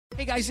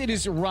Hey guys, it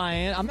is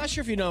Ryan. I'm not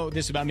sure if you know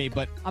this about me,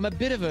 but I'm a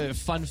bit of a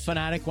fun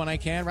fanatic when I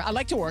can. I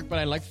like to work, but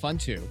I like fun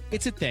too.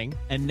 It's a thing.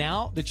 And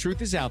now the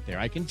truth is out there.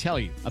 I can tell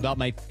you about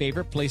my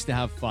favorite place to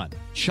have fun.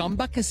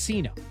 Chumba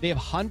Casino. They have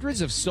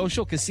hundreds of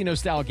social casino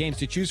style games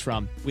to choose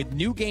from with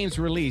new games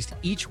released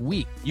each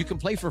week. You can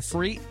play for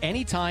free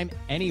anytime,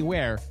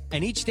 anywhere.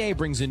 And each day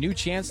brings a new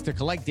chance to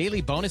collect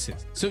daily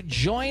bonuses. So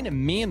join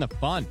me in the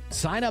fun.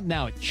 Sign up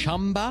now at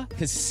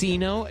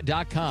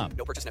ChumbaCasino.com.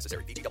 No purchase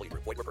necessary. VGW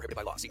Group. Void where prohibited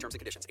by law. See terms and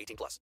conditions.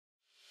 18+.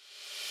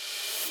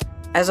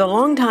 As a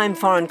longtime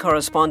foreign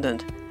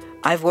correspondent,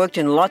 I've worked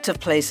in lots of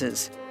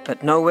places,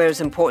 but nowhere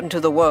as important to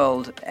the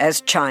world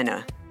as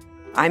China.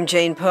 I'm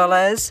Jane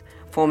Perlez,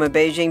 former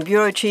Beijing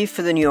bureau chief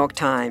for the New York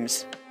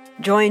Times.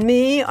 Join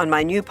me on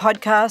my new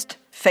podcast,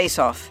 Face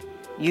Off,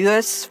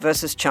 U.S.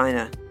 versus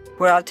China,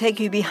 where I'll take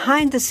you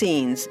behind the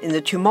scenes in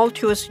the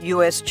tumultuous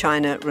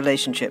U.S.-China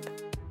relationship.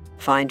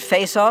 Find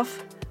Face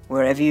Off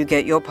wherever you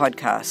get your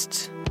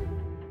podcasts.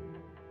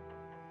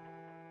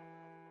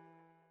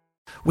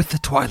 With the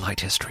Twilight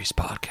Histories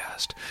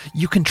podcast,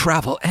 you can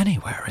travel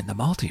anywhere in the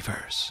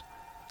multiverse.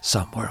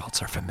 Some worlds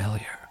are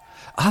familiar,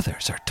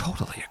 others are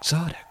totally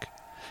exotic.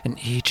 An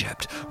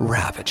Egypt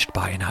ravaged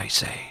by an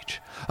ice age,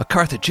 a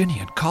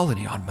Carthaginian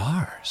colony on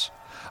Mars,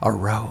 a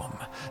Rome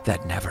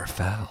that never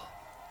fell.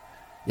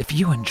 If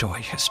you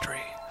enjoy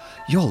history,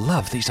 you'll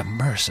love these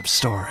immersive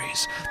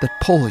stories that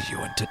pull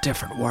you into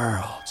different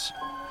worlds.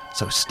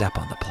 So step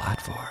on the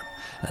platform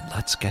and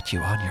let's get you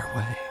on your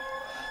way.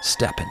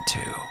 Step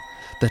into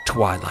the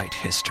Twilight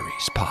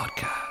Histories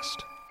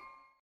podcast.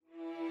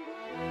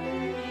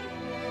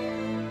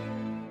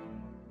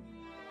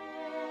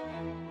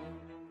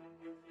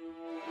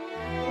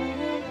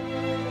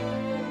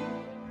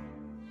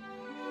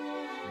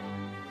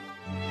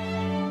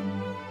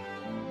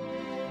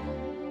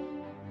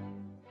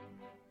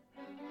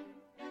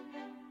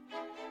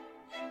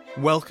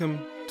 Welcome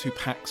to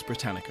Pax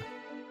Britannica.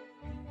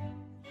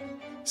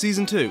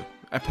 Season 2,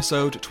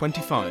 Episode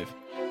 25,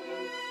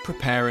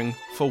 Preparing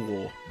for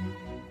War.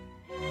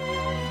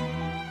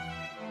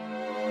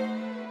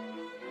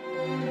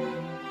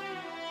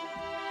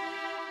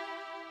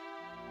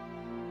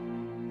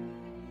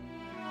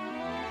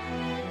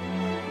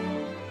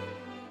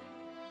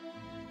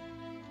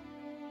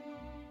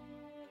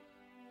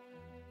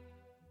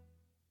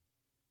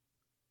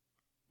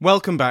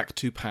 Welcome back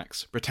to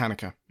Pax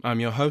Britannica. I'm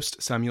your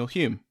host, Samuel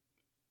Hume.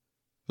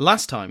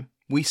 Last time,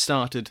 we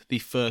started the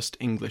First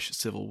English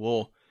Civil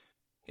War.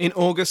 In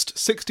August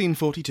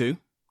 1642,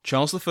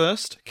 Charles I,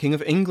 King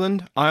of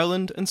England,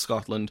 Ireland and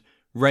Scotland,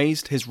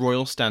 raised his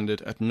royal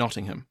standard at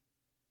Nottingham.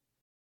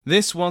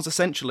 This was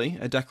essentially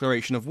a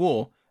declaration of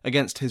war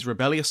against his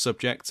rebellious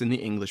subjects in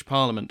the English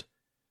Parliament,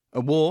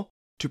 a war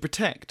to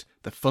protect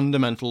the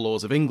fundamental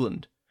laws of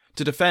England,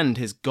 to defend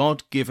his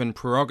God-given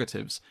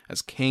prerogatives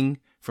as king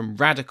from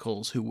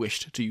radicals who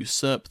wished to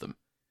usurp them.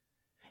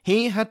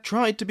 He had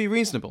tried to be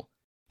reasonable.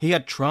 He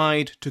had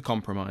tried to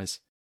compromise.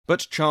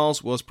 But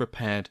Charles was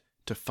prepared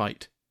to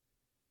fight.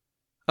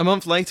 A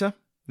month later,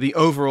 the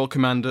overall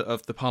commander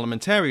of the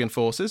parliamentarian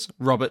forces,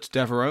 Robert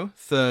Devereux,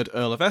 3rd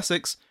Earl of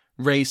Essex,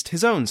 raised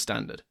his own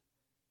standard.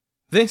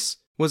 This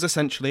was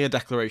essentially a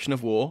declaration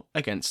of war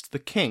against the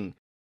king,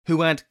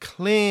 who had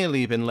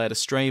clearly been led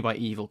astray by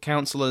evil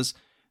counsellors,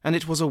 and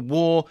it was a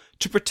war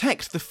to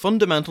protect the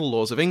fundamental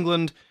laws of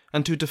England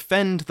and to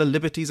defend the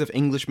liberties of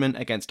Englishmen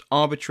against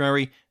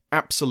arbitrary,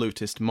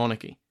 absolutist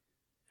monarchy.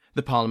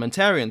 The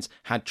parliamentarians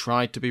had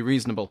tried to be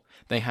reasonable,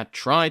 they had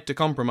tried to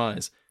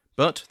compromise,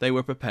 but they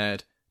were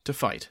prepared to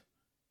fight.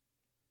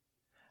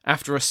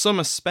 After a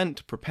summer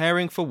spent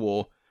preparing for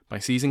war by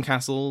seizing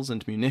castles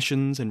and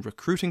munitions and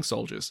recruiting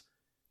soldiers,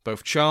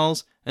 both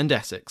Charles and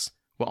Essex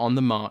were on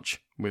the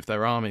march with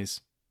their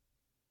armies.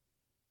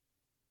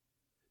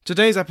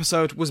 Today's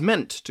episode was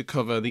meant to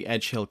cover the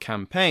Edgehill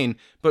campaign,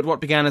 but what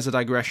began as a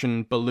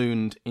digression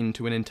ballooned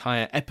into an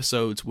entire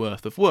episode's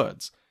worth of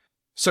words.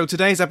 So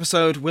today's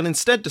episode will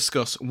instead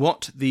discuss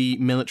what the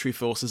military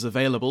forces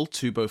available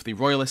to both the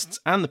Royalists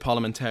and the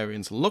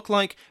Parliamentarians look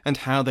like, and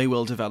how they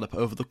will develop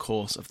over the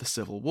course of the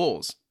civil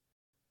wars.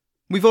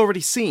 We've already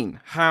seen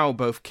how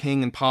both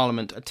King and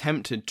Parliament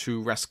attempted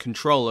to wrest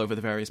control over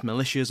the various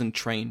militias and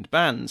trained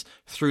bands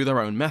through their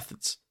own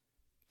methods.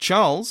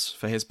 Charles,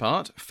 for his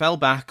part, fell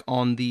back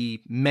on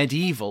the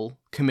medieval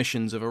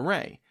commissions of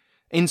array,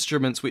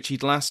 instruments which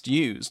he'd last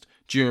used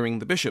during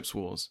the Bishops'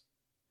 Wars.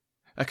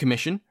 A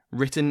commission,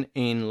 written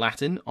in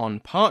Latin on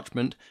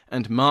parchment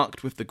and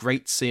marked with the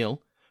Great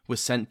Seal,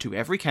 was sent to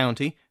every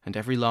county and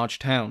every large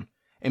town,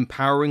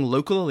 empowering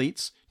local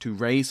elites to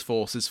raise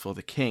forces for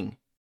the king.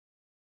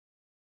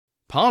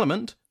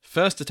 Parliament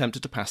first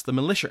attempted to pass the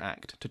Militia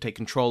Act to take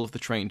control of the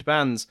trained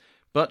bands,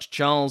 but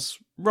Charles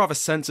rather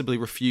sensibly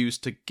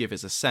refused to give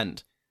his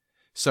assent.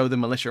 So the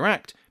Militia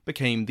Act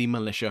became the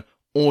Militia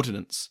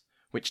Ordinance,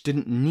 which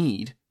didn't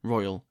need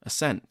royal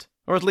assent.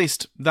 Or at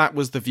least that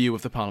was the view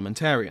of the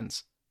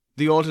parliamentarians.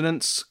 The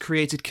ordinance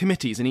created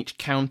committees in each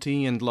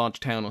county and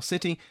large town or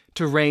city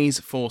to raise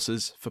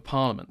forces for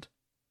Parliament.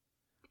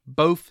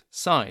 both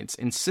sides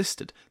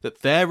insisted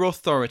that their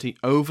authority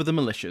over the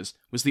militias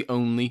was the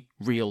only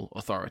real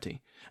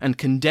authority, and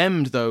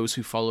condemned those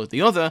who followed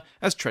the other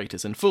as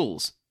traitors and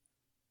fools.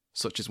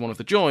 Such is one of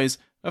the joys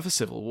of a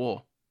civil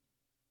war.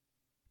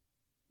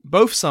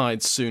 Both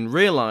sides soon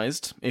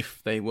realised,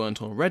 if they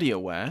weren't already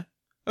aware,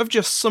 of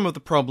just some of the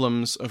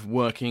problems of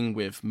working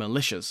with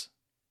militias.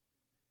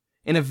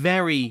 In a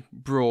very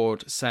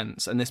broad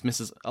sense, and this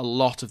misses a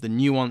lot of the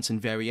nuance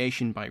and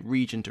variation by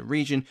region to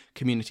region,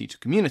 community to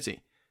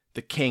community,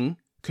 the king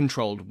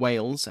controlled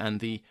Wales and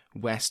the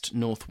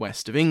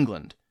west-northwest of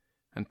England,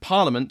 and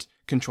Parliament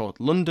controlled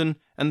London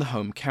and the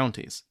home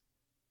counties.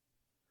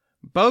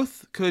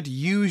 Both could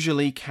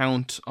usually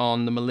count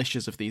on the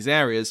militias of these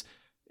areas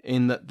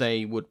in that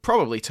they would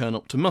probably turn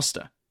up to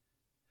muster.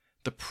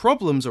 The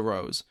problems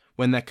arose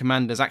when their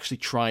commanders actually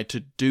tried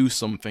to do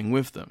something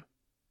with them.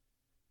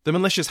 The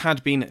militias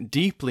had been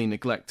deeply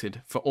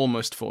neglected for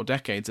almost 4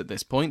 decades at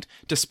this point,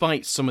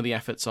 despite some of the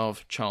efforts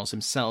of Charles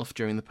himself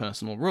during the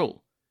personal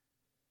rule.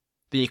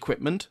 The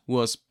equipment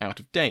was out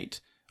of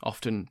date,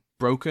 often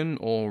broken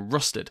or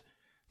rusted.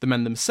 The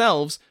men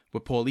themselves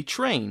were poorly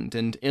trained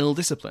and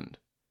ill-disciplined.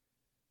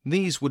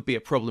 These would be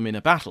a problem in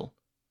a battle,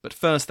 but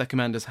first their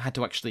commanders had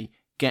to actually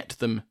get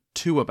them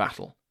to a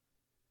battle.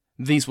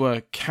 These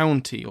were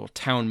county or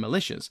town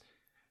militias.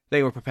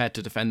 They were prepared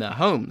to defend their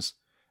homes,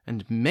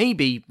 and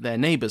maybe their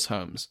neighbours'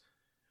 homes.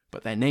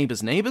 But their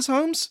neighbours'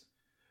 homes?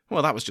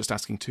 Well, that was just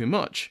asking too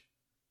much.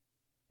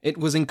 It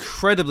was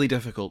incredibly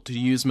difficult to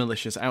use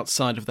militias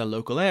outside of their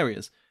local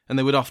areas, and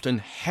they would often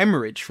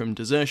hemorrhage from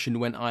desertion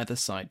when either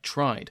side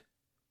tried.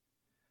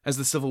 As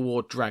the Civil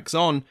War drags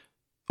on,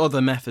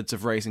 other methods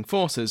of raising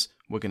forces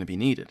were going to be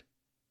needed.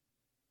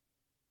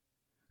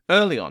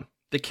 Early on,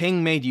 the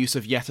king made use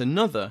of yet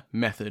another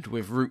method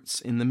with roots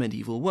in the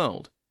medieval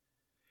world.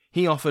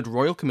 He offered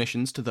royal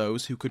commissions to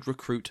those who could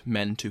recruit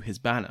men to his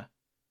banner.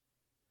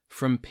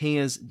 From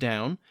peers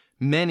down,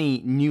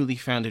 many newly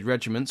founded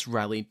regiments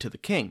rallied to the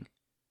king.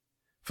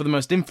 For the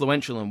most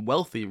influential and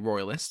wealthy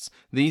royalists,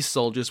 these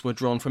soldiers were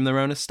drawn from their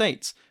own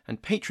estates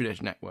and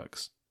patronage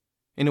networks,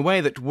 in a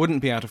way that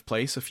wouldn't be out of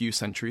place a few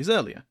centuries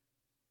earlier.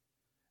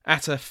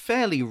 At a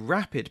fairly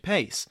rapid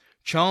pace,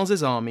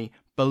 Charles's army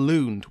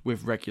ballooned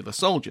with regular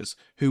soldiers,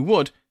 who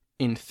would,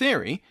 in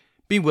theory,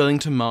 be willing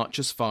to march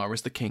as far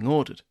as the king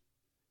ordered.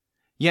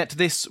 Yet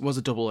this was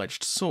a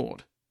double-edged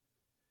sword.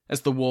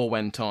 As the war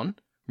went on,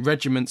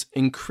 regiments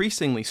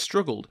increasingly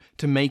struggled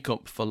to make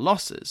up for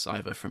losses,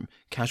 either from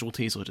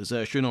casualties or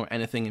desertion or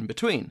anything in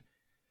between.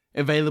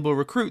 Available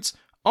recruits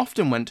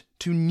often went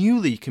to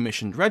newly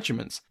commissioned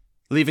regiments,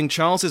 leaving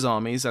Charles's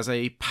armies as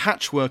a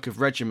patchwork of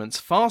regiments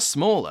far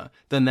smaller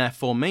than their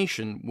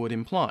formation would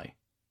imply.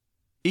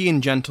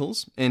 Ian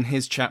Gentles, in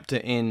his chapter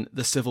in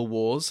The Civil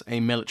Wars, A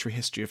Military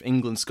History of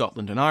England,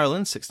 Scotland and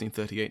Ireland,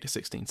 1638 to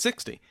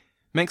 1660,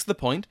 makes the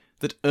point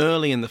that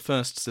early in the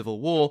First Civil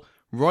War,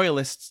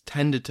 royalists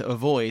tended to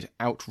avoid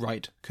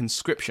outright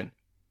conscription.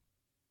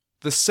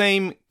 The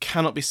same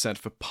cannot be said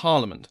for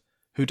Parliament,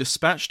 who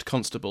dispatched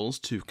constables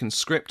to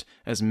conscript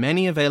as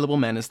many available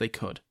men as they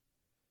could.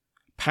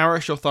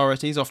 Parish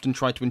authorities often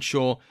tried to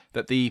ensure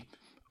that the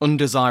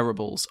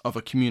undesirables of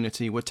a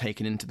community were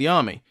taken into the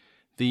army,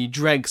 the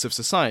dregs of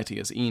society,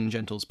 as Ian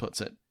Gentles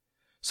puts it,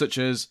 such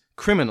as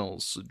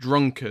criminals,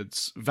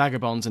 drunkards,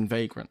 vagabonds and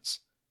vagrants.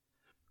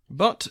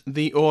 But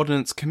the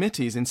Ordnance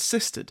Committees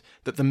insisted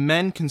that the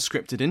men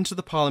conscripted into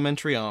the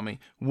parliamentary army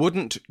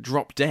wouldn't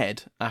drop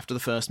dead after the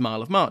first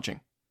mile of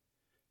marching.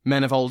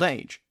 Men of old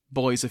age,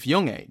 boys of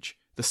young age,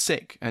 the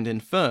sick and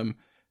infirm,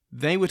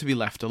 they were to be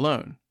left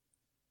alone.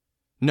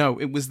 No,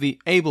 it was the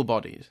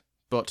able-bodied,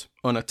 but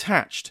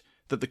unattached,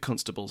 that the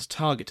constables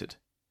targeted.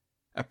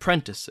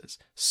 Apprentices,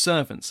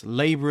 servants,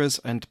 labourers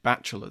and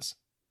bachelors.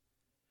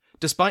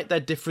 Despite their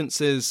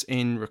differences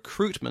in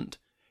recruitment,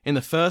 in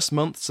the first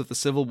months of the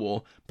Civil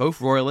War,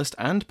 both royalist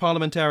and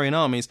parliamentarian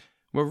armies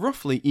were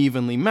roughly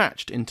evenly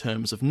matched in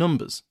terms of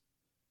numbers.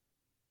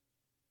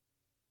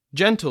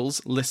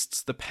 Gentles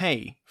lists the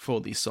pay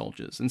for these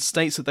soldiers and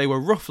states that they were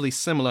roughly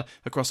similar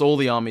across all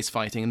the armies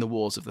fighting in the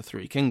Wars of the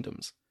Three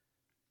Kingdoms.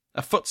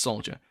 A foot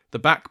soldier, the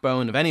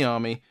backbone of any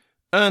army,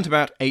 earned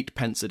about 8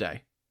 pence a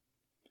day.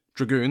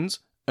 Dragoons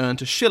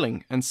earned 1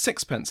 shilling and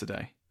 6 pence a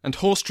day, and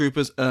horse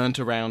troopers earned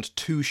around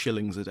 2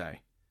 shillings a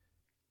day.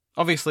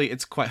 Obviously,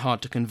 it's quite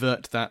hard to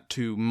convert that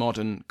to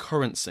modern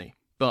currency,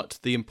 but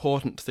the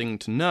important thing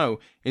to know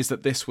is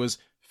that this was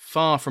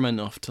far from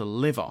enough to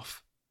live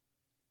off.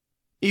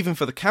 Even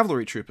for the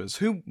cavalry troopers,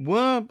 who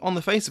were, on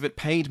the face of it,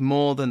 paid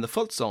more than the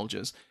foot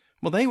soldiers,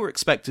 well, they were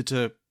expected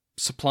to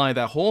supply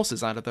their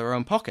horses out of their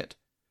own pocket.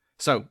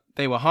 So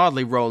they were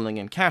hardly rolling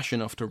in cash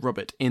enough to rub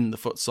it in the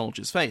foot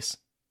soldier's face.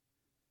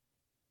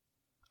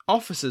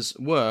 Officers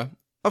were,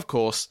 of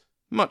course,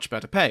 much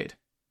better paid.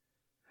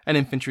 An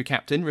infantry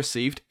captain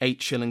received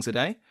 8 shillings a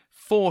day,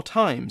 4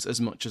 times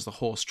as much as the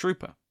horse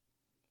trooper.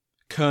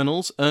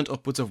 Colonels earned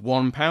upwards of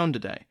 £1 a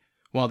day,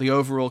 while the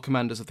overall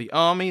commanders of the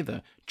army,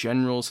 the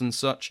generals and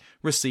such,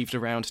 received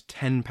around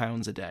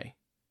 £10 a day.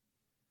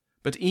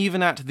 But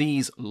even at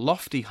these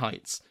lofty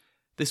heights,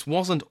 this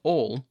wasn't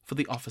all for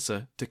the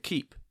officer to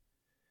keep.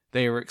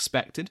 They were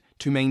expected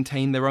to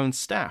maintain their own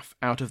staff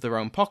out of their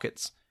own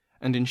pockets,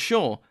 and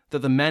ensure that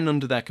the men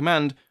under their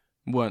command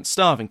weren't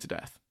starving to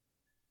death.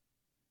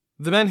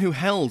 The men who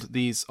held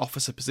these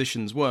officer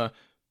positions were,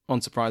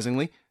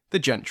 unsurprisingly, the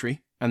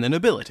gentry and the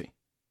nobility.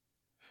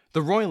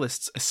 The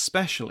royalists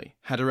especially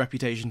had a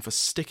reputation for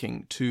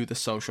sticking to the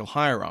social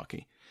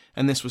hierarchy,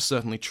 and this was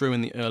certainly true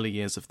in the early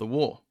years of the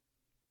war.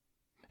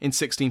 In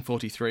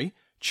 1643,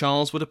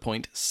 Charles would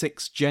appoint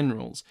 6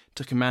 generals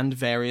to command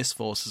various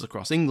forces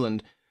across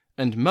England,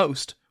 and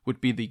most would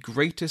be the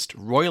greatest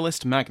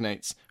royalist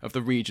magnates of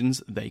the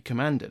regions they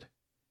commanded.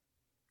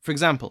 For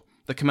example,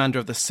 the commander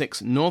of the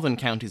 6 northern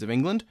counties of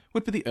England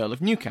would be the Earl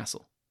of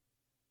Newcastle.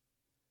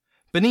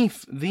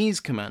 Beneath these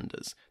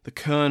commanders, the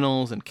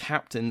colonels and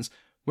captains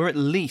were at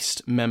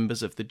least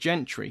members of the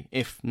gentry,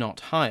 if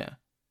not higher.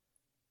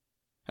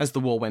 As the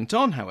war went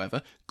on,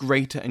 however,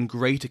 greater and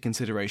greater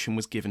consideration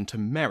was given to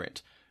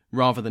merit,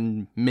 rather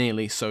than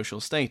merely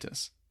social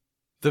status.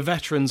 The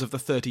veterans of the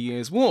 30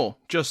 Years' War,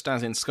 just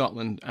as in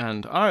Scotland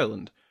and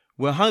Ireland,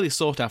 were highly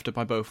sought after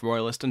by both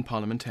royalist and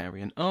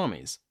parliamentarian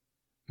armies.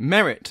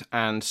 Merit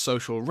and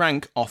social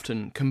rank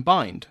often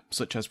combined,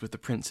 such as with the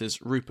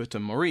princes Rupert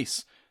and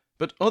Maurice,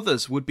 but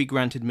others would be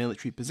granted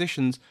military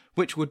positions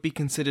which would be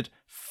considered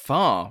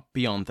far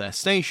beyond their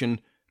station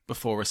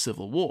before a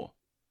civil war.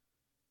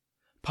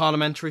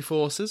 Parliamentary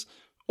forces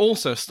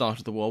also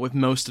started the war with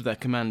most of their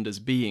commanders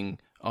being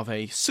of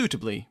a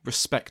suitably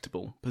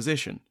respectable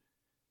position.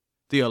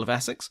 The Earl of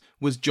Essex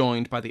was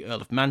joined by the Earl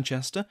of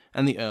Manchester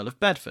and the Earl of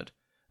Bedford,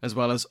 as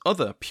well as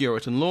other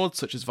Puritan lords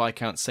such as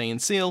Viscount Say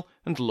and Seal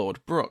and Lord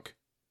Brooke.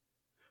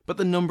 But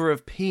the number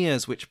of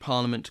peers which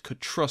Parliament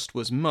could trust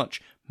was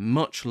much,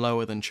 much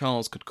lower than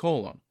Charles could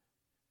call on.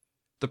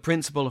 The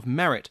principle of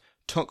merit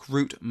took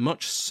root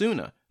much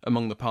sooner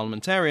among the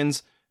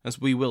parliamentarians, as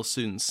we will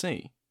soon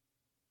see.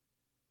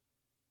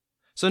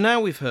 So now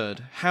we've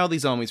heard how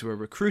these armies were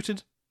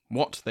recruited,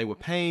 what they were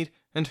paid,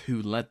 and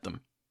who led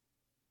them.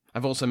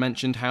 I've also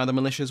mentioned how the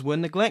militias were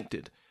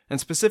neglected, and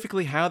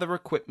specifically how their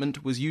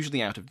equipment was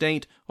usually out of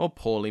date or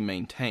poorly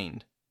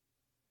maintained.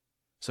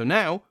 So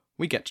now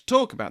we get to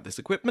talk about this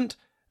equipment,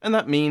 and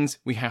that means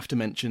we have to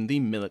mention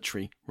the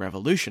Military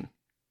Revolution.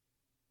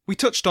 We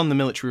touched on the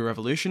Military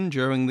Revolution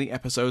during the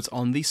episodes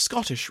on the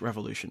Scottish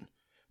Revolution,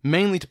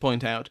 mainly to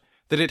point out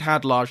that it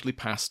had largely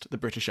passed the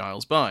British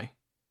Isles by.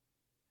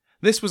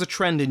 This was a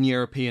trend in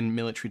European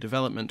military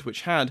development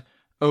which had,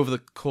 over the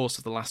course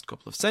of the last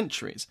couple of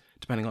centuries,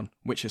 depending on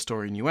which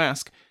historian you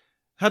ask,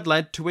 had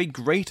led to a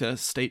greater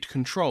state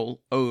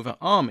control over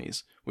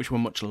armies, which were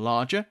much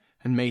larger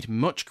and made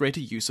much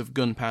greater use of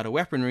gunpowder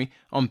weaponry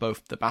on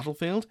both the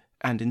battlefield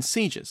and in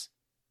sieges.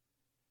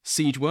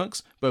 Siege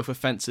works, both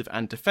offensive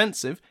and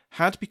defensive,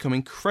 had become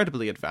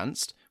incredibly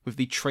advanced, with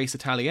the Trace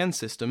Italien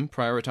system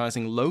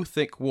prioritising low,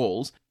 thick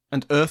walls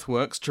and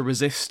earthworks to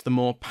resist the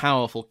more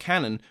powerful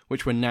cannon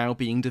which were now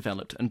being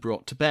developed and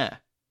brought to bear.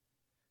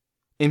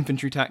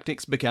 Infantry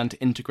tactics began to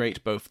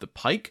integrate both the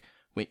pike,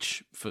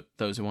 which, for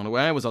those who aren't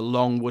aware, was a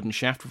long wooden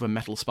shaft with a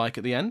metal spike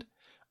at the end,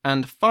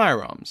 and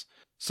firearms,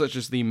 such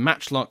as the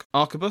matchlock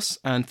arquebus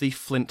and the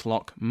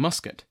flintlock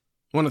musket,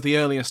 one of the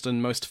earliest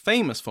and most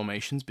famous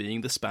formations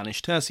being the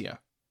Spanish Tercio.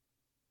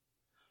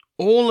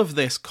 All of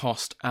this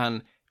cost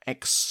an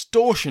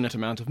extortionate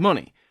amount of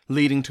money,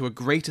 leading to a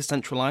greater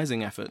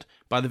centralising effort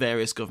by the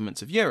various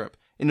governments of Europe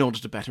in order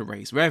to better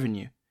raise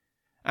revenue.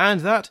 And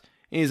that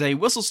is a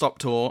whistle-stop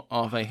tour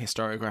of a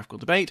historiographical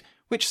debate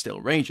which still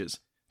rages,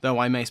 though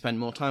I may spend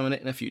more time on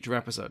it in a future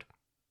episode.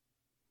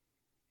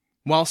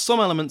 While some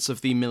elements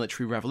of the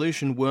military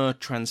revolution were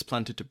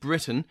transplanted to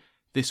Britain,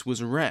 this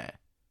was rare.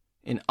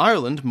 In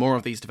Ireland, more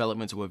of these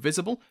developments were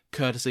visible,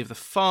 courtesy of the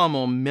far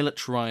more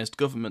militarised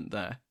government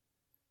there.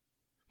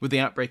 With the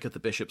outbreak of the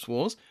Bishops'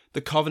 Wars,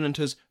 the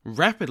Covenanters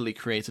rapidly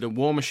created a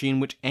war machine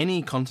which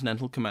any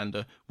continental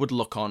commander would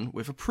look on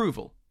with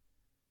approval.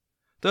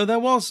 Though there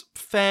was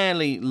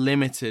fairly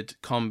limited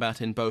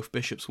combat in both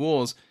Bishops'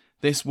 Wars,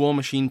 this war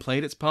machine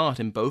played its part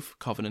in both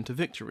Covenanter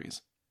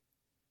victories.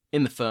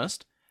 In the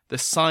first, the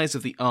size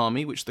of the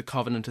army which the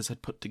Covenanters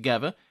had put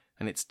together,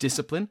 and its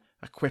discipline,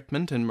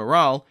 equipment, and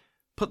morale,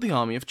 put the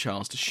army of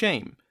Charles to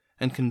shame,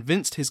 and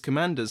convinced his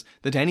commanders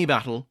that any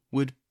battle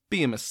would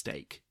be a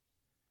mistake.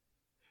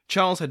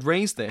 Charles had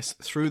raised this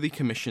through the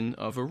commission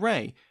of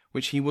array,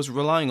 which he was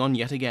relying on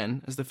yet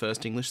again as the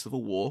First English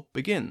Civil War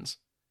begins.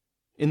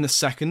 In the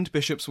Second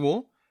Bishops'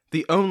 War,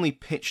 the only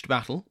pitched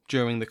battle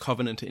during the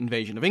Covenanter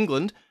invasion of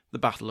England, the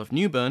Battle of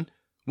Newburn,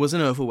 was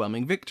an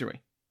overwhelming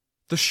victory.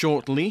 The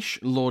short leash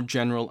Lord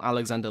General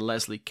Alexander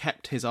Leslie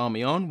kept his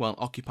army on while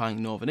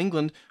occupying northern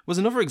England was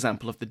another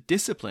example of the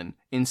discipline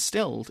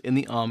instilled in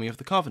the army of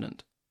the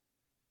Covenant.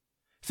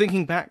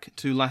 Thinking back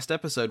to last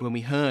episode when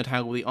we heard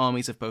how the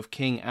armies of both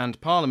King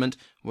and Parliament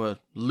were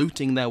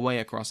looting their way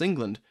across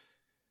England,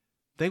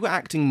 they were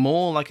acting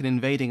more like an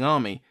invading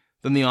army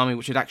than the army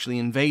which had actually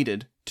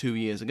invaded 2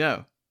 years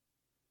ago.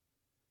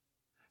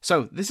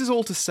 So, this is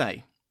all to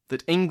say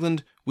that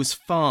England was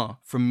far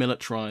from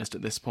militarised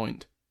at this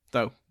point,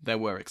 though there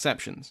were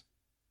exceptions.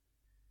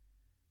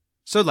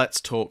 So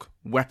let's talk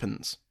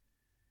weapons.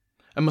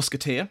 A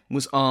musketeer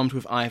was armed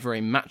with either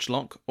a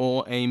matchlock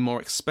or a more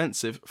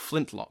expensive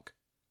flintlock.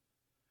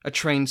 A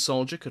trained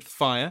soldier could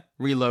fire,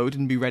 reload,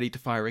 and be ready to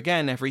fire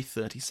again every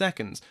 30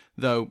 seconds,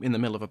 though in the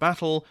middle of a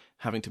battle,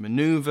 having to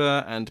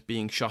maneuver and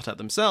being shot at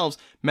themselves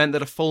meant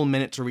that a full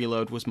minute to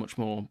reload was much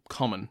more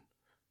common.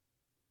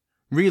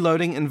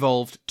 Reloading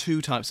involved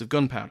two types of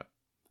gunpowder.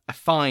 A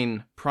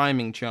fine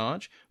priming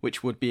charge,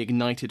 which would be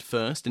ignited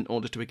first in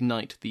order to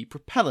ignite the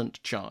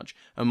propellant charge,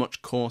 a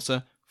much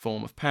coarser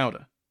form of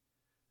powder.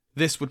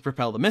 This would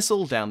propel the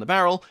missile down the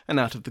barrel and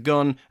out of the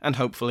gun and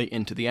hopefully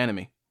into the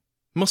enemy.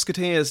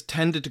 Musketeers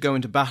tended to go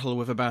into battle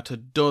with about a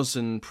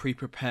dozen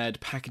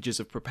pre-prepared packages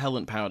of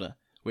propellant powder,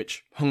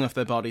 which hung off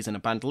their bodies in a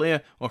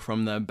bandolier or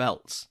from their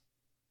belts.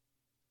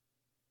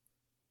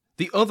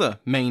 The other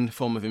main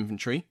form of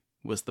infantry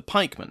was the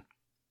pikeman.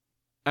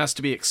 As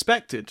to be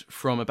expected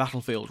from a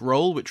battlefield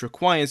role which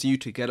requires you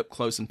to get up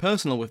close and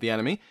personal with the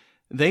enemy,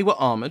 they were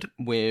armoured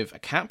with a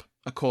cap,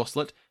 a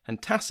corselet,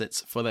 and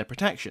tassets for their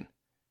protection.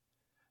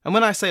 And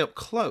when I say up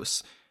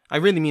close, I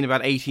really mean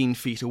about 18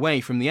 feet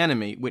away from the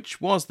enemy, which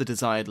was the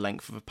desired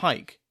length of a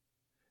pike.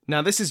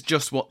 Now this is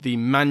just what the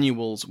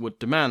manuals would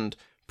demand.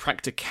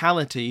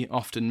 Practicality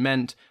often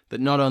meant that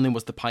not only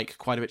was the pike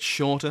quite a bit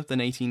shorter than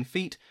 18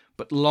 feet,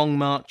 but long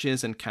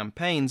marches and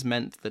campaigns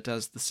meant that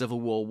as the Civil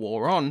War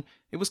wore on,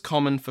 it was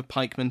common for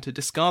pikemen to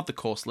discard the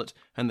corselet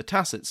and the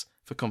tassets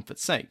for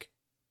comfort's sake.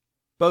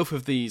 Both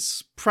of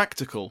these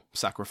practical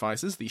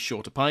sacrifices, the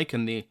shorter pike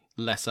and the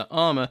lesser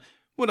armour,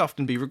 would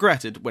often be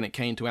regretted when it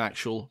came to an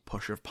actual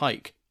push of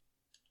pike.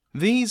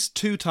 These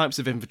two types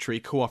of infantry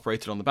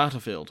cooperated on the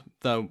battlefield,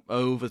 though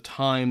over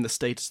time the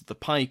status of the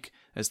pike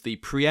as the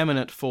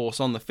preeminent force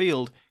on the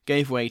field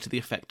gave way to the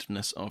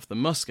effectiveness of the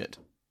musket.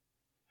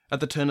 At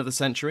the turn of the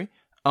century,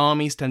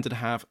 armies tended to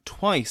have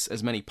twice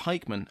as many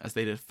pikemen as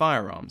they did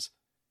firearms.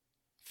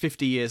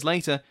 50 years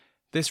later,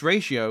 this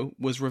ratio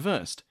was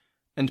reversed,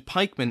 and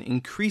pikemen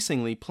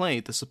increasingly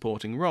played the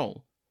supporting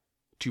role,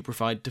 to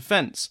provide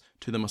defence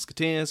to the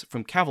musketeers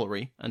from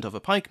cavalry and other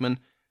pikemen,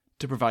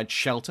 to provide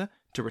shelter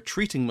to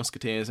retreating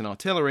musketeers and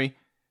artillery,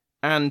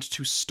 and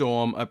to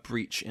storm a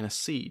breach in a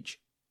siege.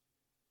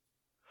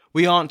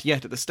 We aren't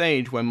yet at the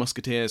stage where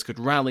musketeers could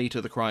rally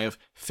to the cry of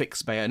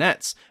 "fix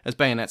bayonets," as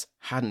bayonets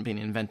hadn't been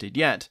invented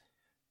yet,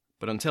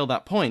 but until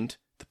that point,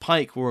 the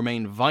pike will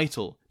remain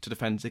vital to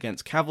defend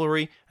against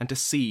cavalry and to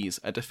seize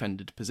a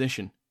defended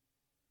position.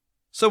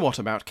 So what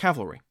about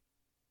cavalry?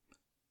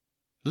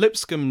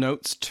 Lipscomb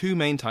notes two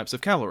main types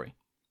of cavalry,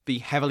 the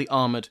heavily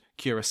armoured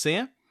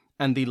cuirassier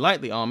and the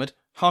lightly armoured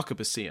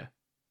harquebusier.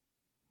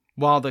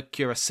 While the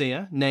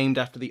cuirassier, named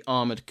after the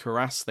armoured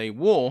cuirass they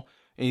wore,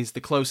 is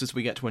the closest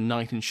we get to a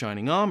knight in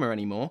shining armour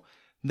anymore,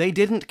 they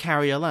didn't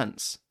carry a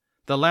lance.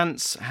 The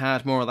lance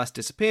had more or less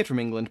disappeared from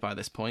England by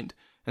this point,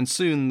 and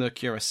soon the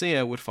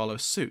cuirassier would follow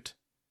suit.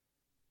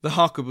 The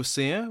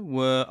harquebusier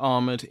were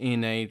armoured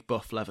in a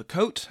buff leather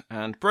coat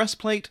and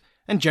breastplate,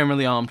 and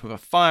generally armed with a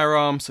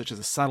firearm such as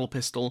a saddle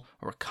pistol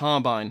or a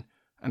carbine,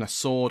 and a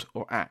sword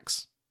or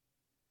axe.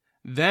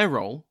 Their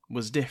role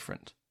was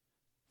different.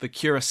 The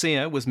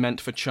cuirassier was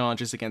meant for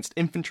charges against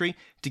infantry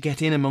to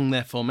get in among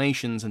their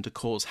formations and to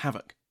cause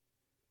havoc.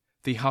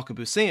 The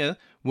harquebusier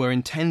were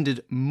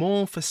intended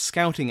more for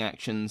scouting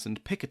actions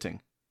and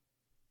picketing.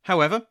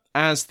 However,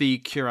 as the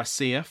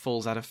cuirassier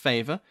falls out of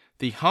favour,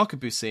 the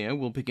harquebusier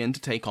will begin to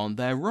take on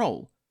their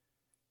role.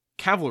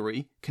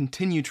 Cavalry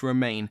continue to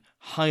remain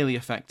highly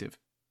effective.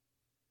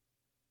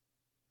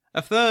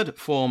 A third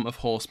form of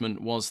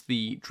horseman was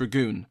the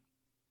dragoon.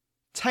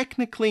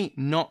 Technically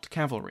not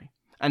cavalry,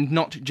 and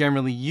not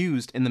generally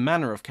used in the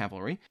manner of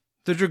cavalry,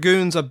 the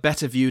dragoons are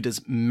better viewed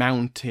as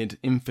mounted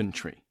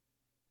infantry.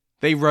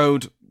 They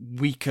rode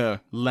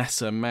weaker,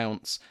 lesser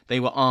mounts. They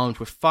were armed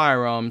with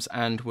firearms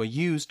and were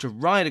used to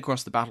ride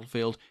across the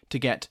battlefield to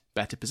get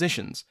better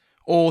positions,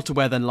 or to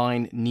where the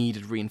line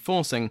needed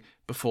reinforcing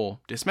before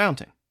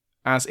dismounting.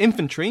 As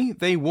infantry,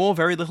 they wore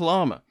very little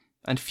armour,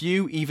 and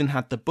few even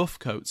had the buff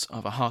coats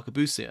of a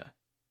harquebusier.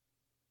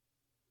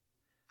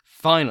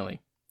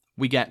 Finally,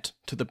 we get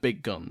to the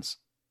big guns,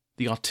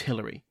 the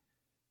artillery.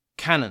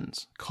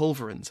 Cannons,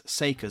 culverins,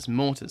 sakers,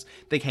 mortars,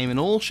 they came in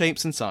all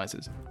shapes and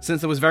sizes, since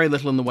there was very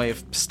little in the way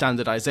of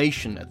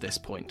standardization at this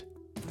point.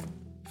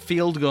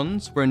 Field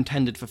guns were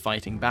intended for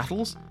fighting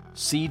battles,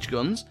 siege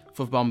guns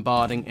for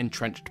bombarding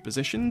entrenched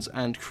positions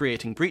and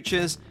creating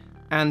breaches,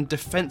 and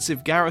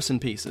defensive garrison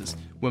pieces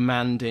were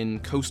manned in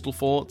coastal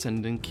forts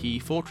and in key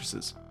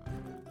fortresses.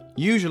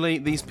 Usually,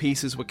 these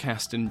pieces were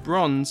cast in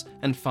bronze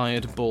and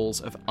fired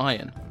balls of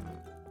iron.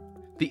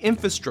 The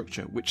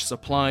infrastructure which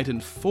supplied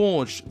and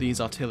forged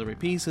these artillery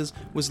pieces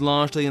was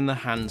largely in the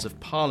hands of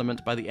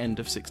Parliament by the end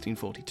of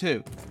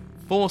 1642,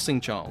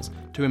 forcing Charles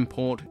to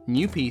import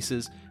new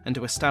pieces and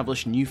to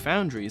establish new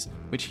foundries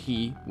which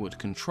he would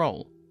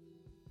control.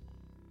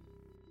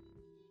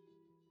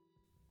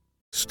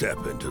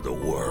 Step into the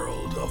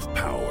world of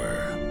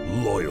power,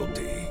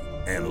 loyalty,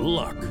 and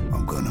luck.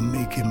 I'm gonna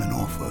make him an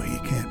offer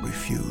he can't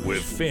refuse.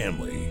 With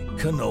family,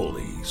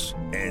 cannolis,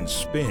 and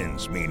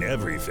spins mean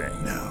everything.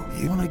 Now,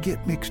 you wanna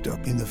get mixed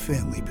up in the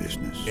family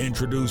business.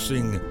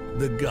 Introducing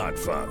The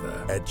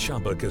Godfather at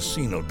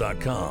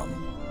ChumbaCasino.com.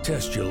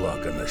 Test your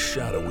luck in the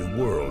shadowy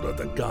world of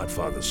The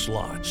Godfather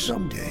slot.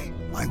 Someday,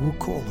 I will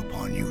call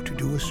upon you to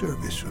do a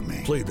service for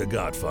me. Play The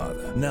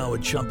Godfather, now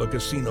at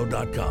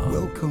ChumbaCasino.com.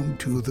 Welcome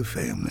to the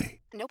family.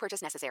 No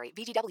purchase necessary.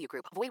 VGW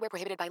Group. Void where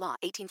prohibited by law.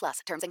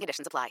 18+. Terms and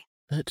conditions apply.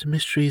 Let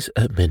Mysteries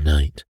at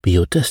Midnight be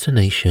your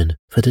destination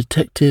for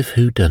detective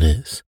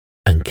whodunits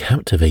and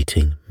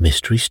captivating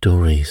mystery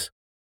stories.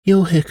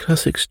 You'll hear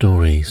classic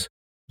stories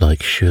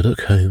like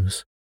Sherlock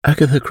Holmes,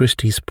 Agatha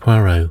Christie's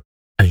Poirot,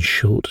 and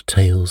short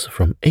tales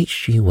from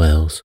H.G.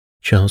 Wells,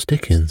 Charles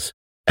Dickens,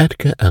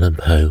 Edgar Allan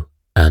Poe,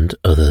 and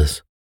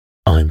others.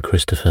 I'm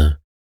Christopher,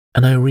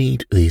 and I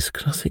read these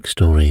classic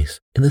stories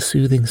in the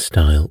soothing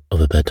style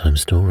of a bedtime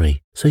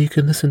story, so you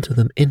can listen to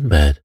them in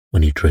bed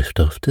when you drift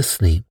off to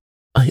sleep.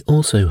 I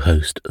also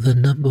host the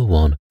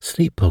 #1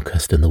 sleep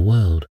podcast in the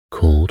world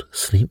called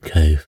Sleep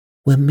Cove,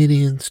 where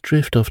millions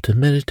drift off to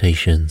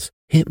meditations,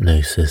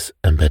 hypnosis,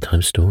 and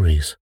bedtime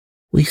stories.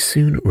 We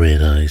soon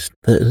realized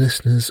that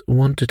listeners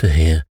wanted to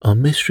hear our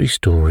mystery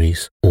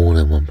stories all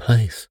in one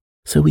place,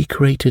 so we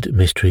created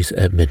Mysteries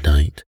at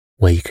Midnight,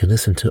 where you can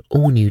listen to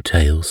all new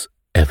tales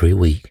every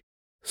week.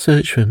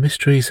 Search for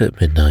Mysteries at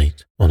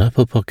Midnight on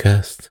Apple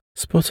Podcasts,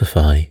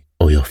 Spotify,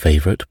 or your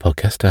favorite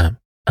podcast app,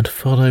 and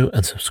follow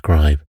and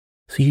subscribe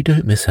so you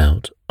don't miss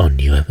out on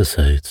new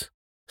episodes.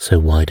 So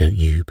why don't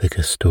you pick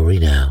a story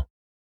now?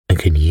 And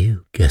can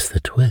you guess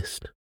the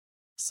twist?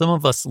 Some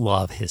of us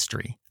love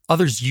history.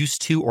 Others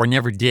used to or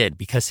never did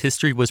because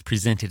history was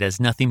presented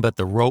as nothing but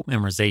the rote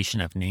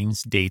memorization of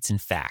names, dates,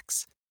 and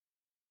facts.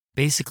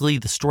 Basically,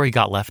 the story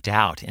got left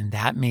out, and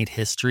that made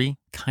history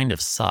kind of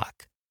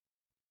suck.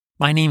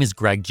 My name is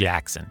Greg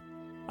Jackson.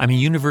 I'm a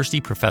university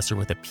professor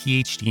with a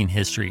PhD in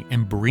history,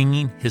 and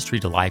bringing history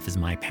to life is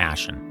my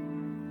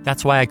passion.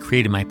 That's why I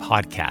created my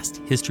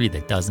podcast, History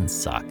That Doesn't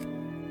Suck.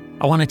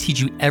 I want to teach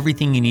you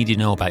everything you need to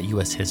know about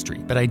U.S. history,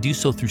 but I do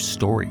so through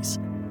stories.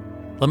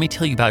 Let me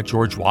tell you about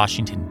George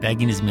Washington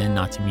begging his men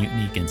not to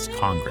mutiny against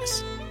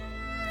Congress,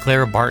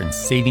 Clara Barton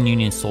saving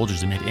Union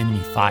soldiers amid enemy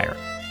fire,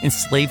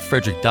 enslaved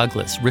Frederick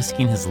Douglass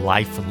risking his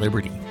life for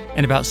liberty,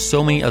 and about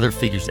so many other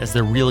figures as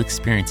their real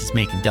experiences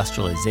make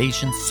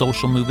industrialization,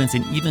 social movements,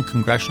 and even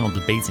congressional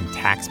debates and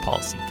tax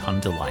policy come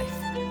to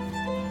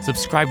life.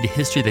 Subscribe to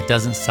History That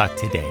Doesn't Suck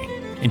today,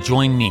 and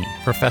join me,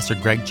 Professor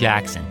Greg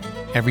Jackson,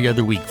 every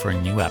other week for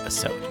a new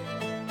episode,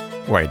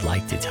 where I'd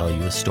like to tell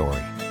you a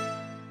story.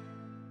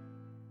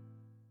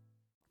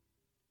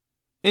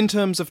 In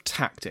terms of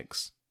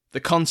tactics, the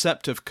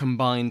concept of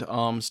combined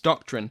arms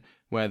doctrine,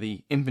 where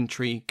the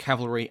infantry,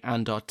 cavalry,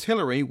 and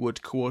artillery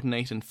would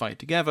coordinate and fight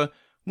together,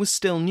 was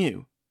still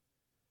new.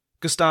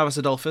 Gustavus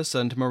Adolphus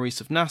and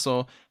Maurice of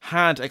Nassau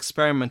had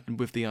experimented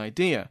with the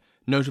idea,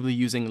 notably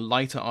using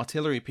lighter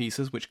artillery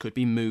pieces which could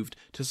be moved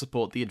to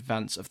support the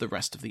advance of the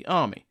rest of the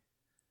army.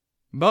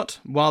 But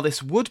while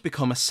this would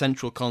become a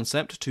central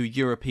concept to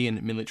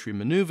European military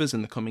maneuvers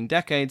in the coming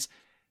decades,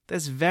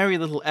 there's very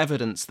little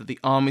evidence that the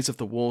armies of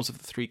the Wars of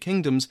the Three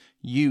Kingdoms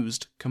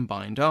used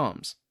combined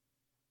arms.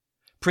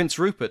 Prince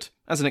Rupert,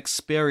 as an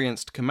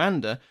experienced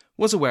commander,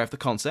 was aware of the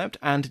concept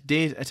and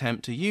did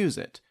attempt to use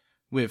it,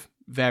 with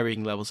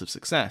varying levels of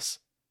success.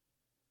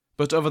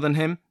 But other than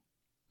him,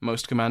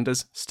 most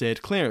commanders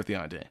steered clear of the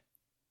idea.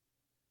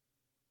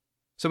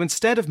 So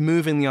instead of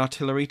moving the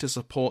artillery to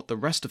support the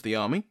rest of the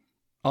army,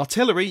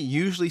 artillery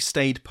usually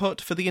stayed put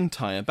for the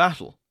entire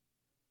battle.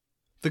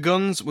 The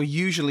guns were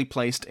usually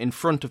placed in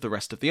front of the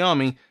rest of the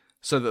army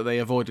so that they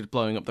avoided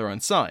blowing up their own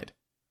side.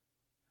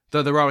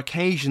 Though there are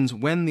occasions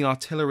when the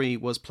artillery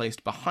was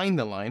placed behind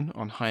the line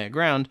on higher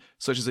ground,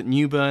 such as at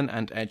Newburn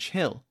and Edge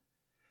Hill.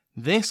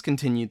 This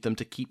continued them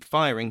to keep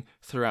firing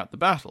throughout the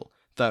battle,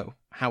 though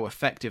how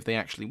effective they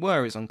actually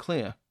were is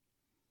unclear.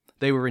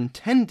 They were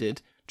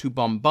intended to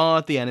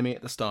bombard the enemy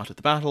at the start of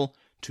the battle,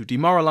 to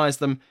demoralize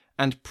them,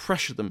 and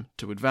pressure them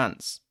to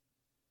advance.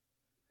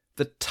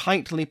 The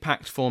tightly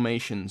packed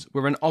formations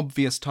were an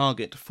obvious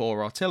target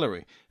for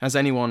artillery, as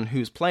anyone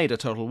who's played a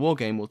Total War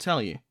game will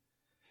tell you.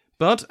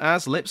 But,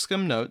 as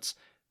Lipscomb notes,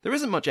 there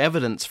isn't much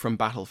evidence from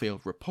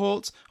battlefield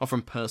reports or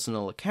from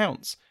personal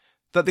accounts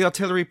that the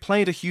artillery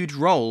played a huge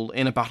role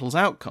in a battle's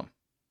outcome.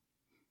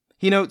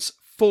 He notes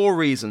 4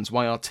 reasons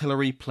why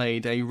artillery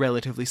played a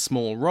relatively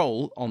small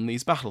role on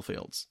these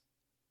battlefields.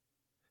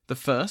 The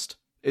first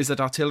is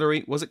that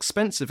artillery was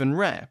expensive and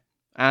rare,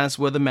 as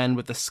were the men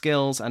with the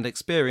skills and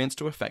experience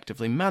to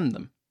effectively man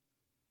them.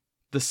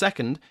 The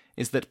second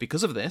is that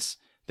because of this,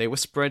 they were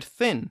spread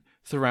thin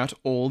throughout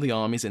all the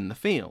armies in the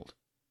field.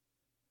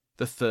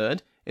 The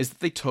third is that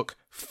they took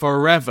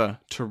forever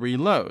to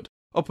reload,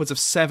 upwards of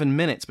 7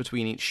 minutes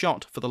between each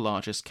shot for the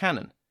largest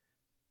cannon.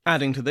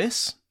 Adding to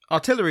this,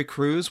 artillery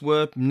crews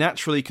were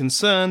naturally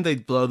concerned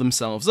they'd blow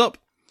themselves up,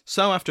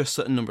 so after a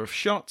certain number of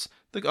shots,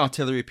 the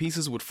artillery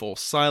pieces would fall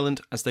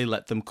silent as they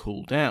let them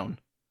cool down.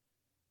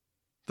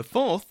 The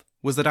fourth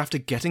was that after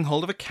getting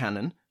hold of a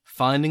cannon,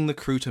 finding the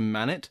crew to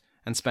man it,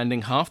 and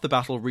spending half the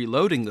battle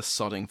reloading the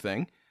sodding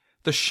thing,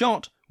 the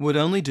shot would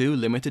only do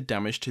limited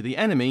damage to the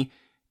enemy,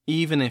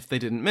 even if they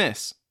didn't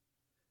miss.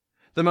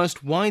 The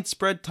most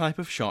widespread type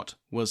of shot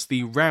was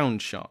the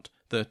round shot,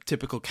 the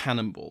typical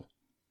cannonball.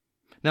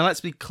 Now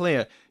let's be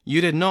clear, you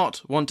did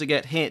not want to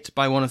get hit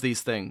by one of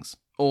these things,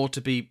 or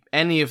to be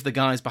any of the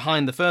guys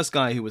behind the first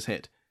guy who was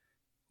hit.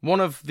 One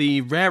of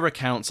the rare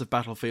accounts of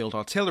battlefield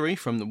artillery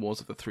from the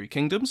Wars of the Three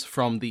Kingdoms,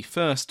 from the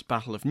First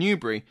Battle of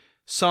Newbury,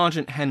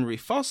 Sergeant Henry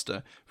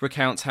Foster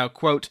recounts how,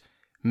 quote,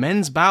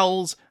 "men's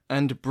bowels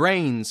and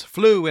brains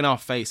flew in our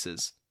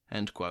faces,"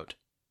 end quote.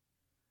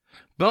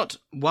 But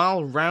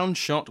while round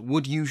shot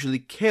would usually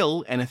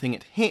kill anything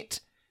it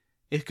hit,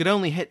 it could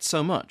only hit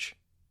so much.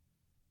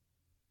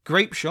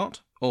 Grape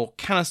shot, or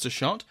canister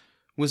shot,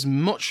 was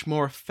much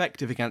more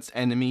effective against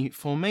enemy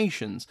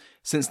formations,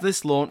 since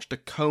this launched a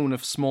cone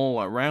of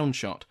smaller round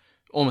shot,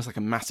 almost like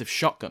a massive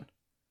shotgun.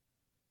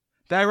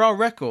 There are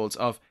records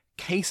of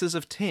cases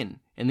of tin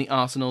in the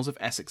arsenals of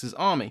Essex's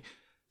army,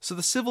 so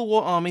the Civil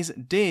War armies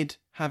did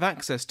have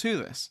access to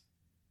this.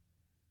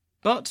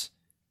 But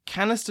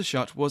canister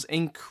shot was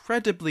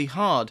incredibly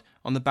hard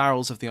on the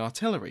barrels of the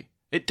artillery.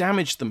 It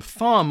damaged them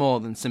far more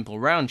than simple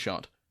round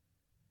shot.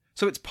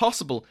 So it's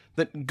possible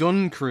that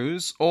gun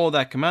crews or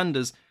their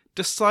commanders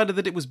decided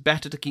that it was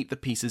better to keep the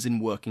pieces in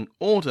working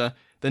order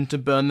than to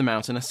burn them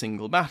out in a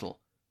single battle.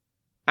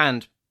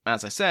 And,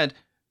 as I said,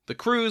 the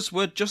crews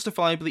were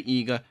justifiably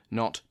eager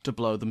not to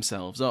blow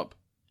themselves up.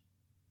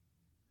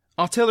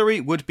 Artillery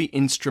would be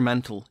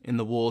instrumental in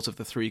the Wars of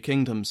the Three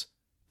Kingdoms,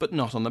 but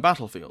not on the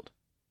battlefield.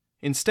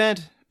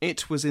 Instead,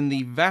 it was in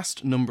the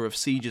vast number of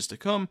sieges to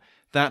come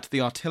that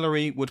the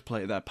artillery would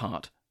play their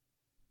part.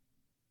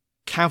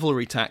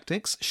 Cavalry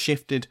tactics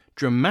shifted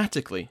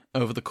dramatically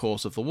over the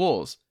course of the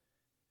wars.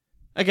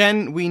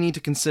 Again, we need to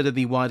consider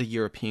the wider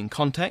European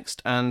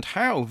context and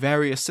how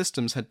various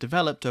systems had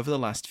developed over the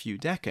last few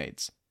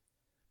decades.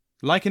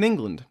 Like in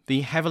England,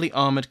 the heavily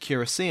armoured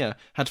cuirassier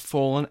had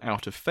fallen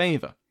out of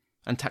favour,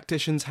 and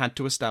tacticians had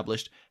to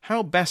establish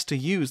how best to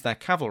use their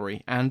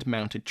cavalry and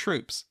mounted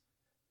troops.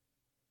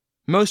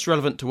 Most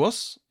relevant to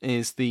us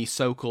is the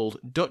so-called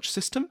Dutch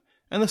system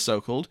and the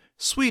so-called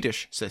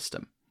Swedish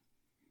system.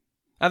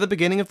 At the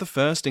beginning of the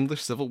First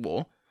English Civil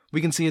War,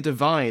 we can see a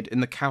divide in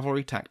the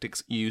cavalry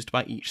tactics used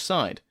by each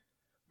side.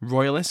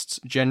 Royalists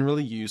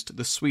generally used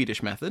the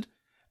Swedish method,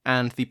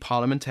 and the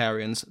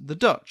parliamentarians the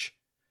Dutch.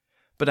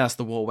 But as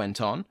the war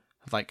went on,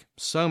 like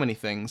so many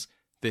things,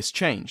 this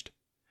changed,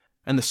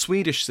 and the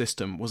Swedish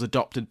system was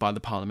adopted by the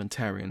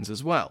parliamentarians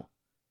as well.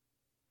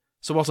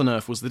 So what on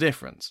earth was the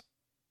difference?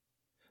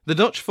 The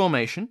Dutch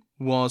formation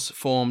was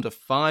formed of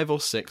 5 or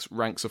 6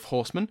 ranks of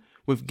horsemen,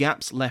 with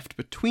gaps left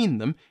between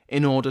them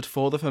in order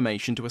for the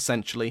formation to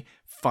essentially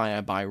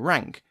fire by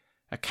rank,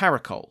 a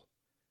caracole.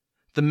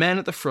 The men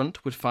at the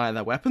front would fire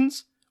their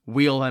weapons,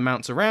 wheel their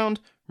mounts around,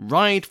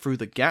 ride through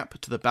the gap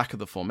to the back of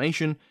the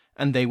formation,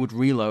 and they would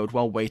reload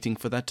while waiting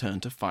for their turn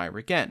to fire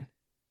again.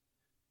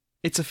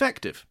 It's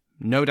effective,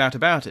 no doubt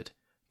about it,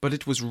 but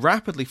it was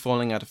rapidly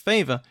falling out of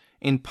favour,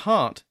 in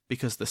part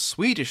because the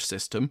Swedish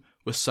system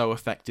was so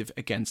effective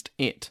against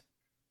it.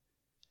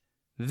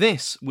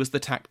 This was the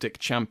tactic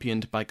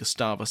championed by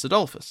Gustavus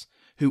Adolphus,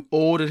 who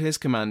ordered his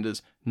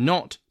commanders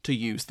not to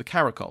use the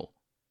caracole.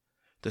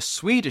 The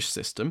Swedish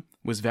system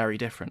was very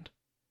different.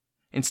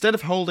 Instead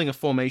of holding a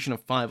formation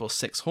of 5 or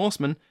 6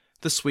 horsemen,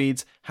 the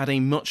Swedes had a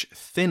much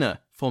thinner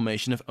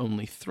formation of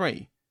only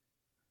 3.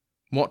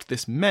 What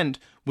this meant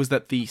was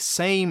that the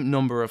same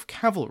number of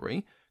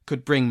cavalry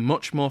could bring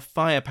much more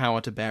firepower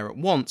to bear at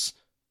once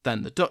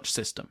than the Dutch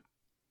system.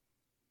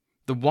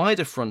 The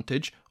wider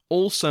frontage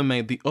also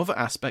made the other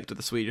aspect of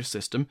the Swedish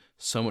system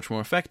so much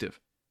more effective.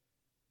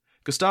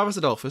 Gustavus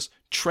Adolphus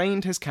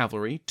trained his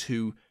cavalry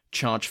to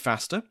charge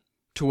faster,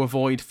 to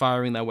avoid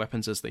firing their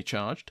weapons as they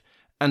charged,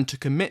 and to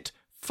commit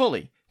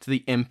fully to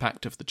the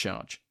impact of the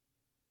charge.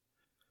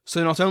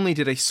 So not only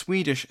did a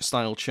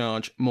Swedish-style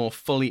charge more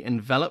fully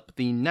envelop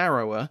the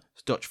narrower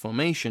Dutch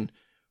formation,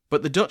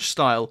 but the Dutch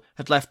style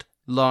had left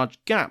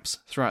large gaps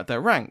throughout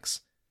their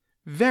ranks,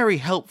 very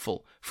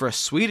helpful for a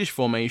Swedish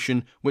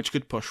formation which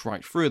could push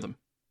right through them.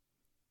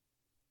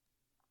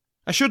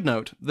 I should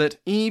note that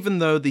even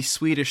though the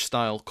Swedish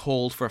style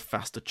called for a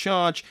faster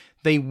charge,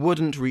 they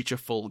wouldn't reach a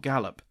full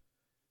gallop.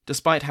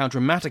 Despite how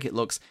dramatic it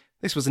looks,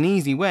 this was an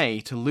easy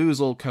way to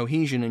lose all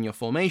cohesion in your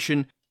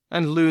formation,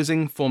 and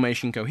losing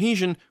formation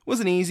cohesion was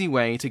an easy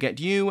way to get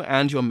you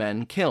and your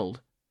men killed.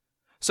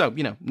 So,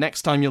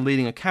 next time you're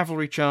leading a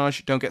cavalry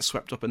charge, don't get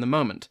swept up in the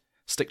moment.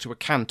 Stick to a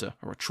canter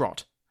or a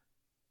trot.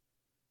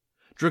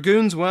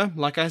 Dragoons were,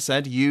 like I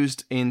said,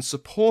 used in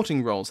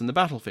supporting roles in the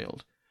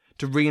battlefield,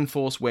 to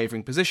reinforce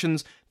wavering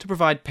positions, to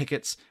provide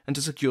pickets, and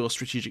to secure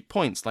strategic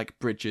points like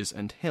bridges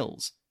and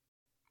hills.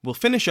 We'll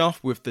finish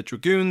off with the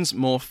dragoons'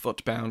 more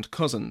foot-bound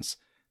cousins,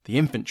 the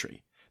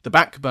infantry, the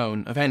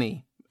backbone of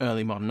any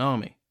early modern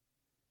army.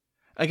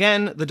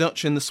 Again, the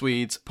Dutch and the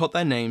Swedes put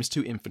their names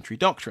to infantry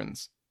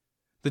doctrines.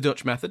 The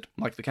Dutch method,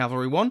 like the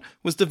cavalry one,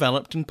 was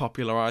developed and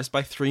popularised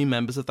by 3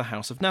 members of the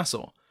House of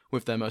Nassau,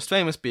 with their most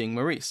famous being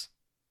Maurice.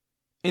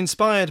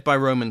 Inspired by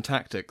Roman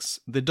tactics,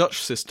 the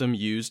Dutch system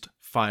used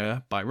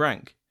fire by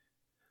rank.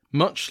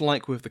 Much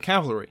like with the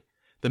cavalry,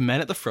 the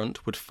men at the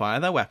front would fire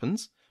their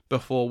weapons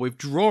before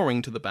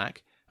withdrawing to the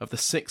back of the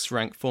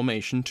 6-rank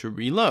formation to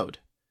reload.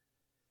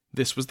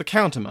 This was the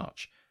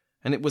countermarch,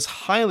 and it was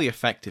highly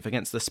effective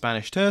against the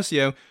Spanish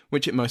tercio,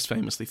 which it most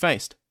famously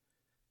faced.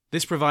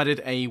 This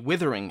provided a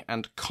withering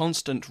and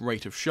constant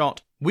rate of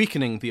shot,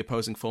 weakening the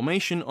opposing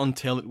formation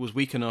until it was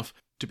weak enough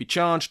to be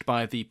charged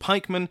by the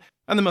pikemen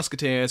and the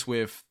musketeers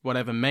with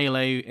whatever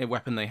melee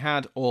weapon they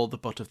had or the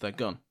butt of their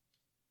gun.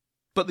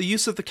 But the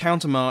use of the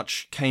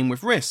countermarch came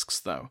with risks,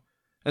 though,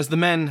 as the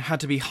men had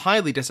to be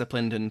highly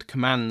disciplined and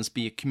commands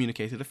be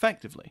communicated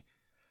effectively.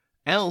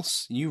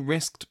 Else, you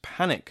risked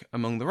panic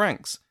among the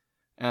ranks,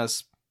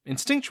 as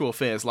instinctual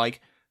fears like,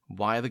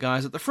 why are the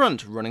guys at the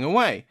front running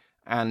away?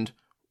 And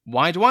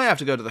why do I have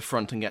to go to the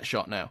front and get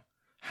shot now?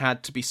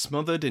 Had to be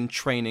smothered in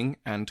training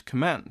and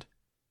command.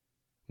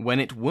 When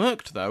it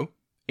worked, though,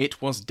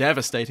 it was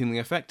devastatingly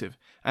effective,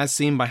 as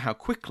seen by how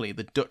quickly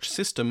the Dutch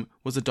system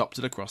was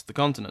adopted across the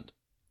continent.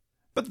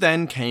 But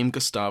then came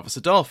Gustavus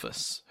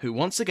Adolphus, who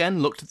once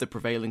again looked at the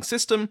prevailing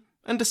system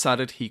and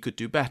decided he could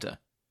do better.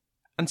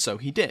 And so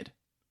he did.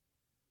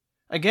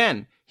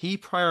 Again, he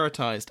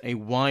prioritised a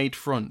wide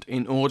front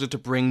in order to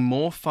bring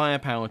more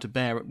firepower to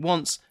bear at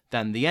once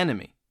than the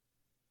enemy.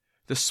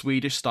 The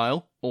Swedish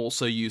style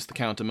also used the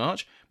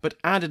countermarch, but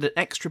added an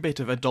extra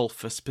bit of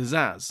Adolphus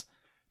pizzazz,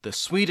 the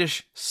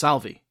Swedish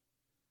salvi.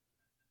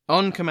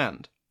 On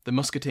command, the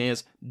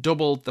musketeers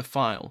doubled the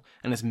file,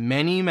 and as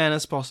many men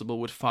as possible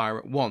would fire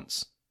at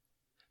once.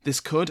 This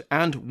could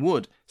and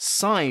would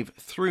sieve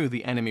through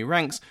the enemy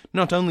ranks,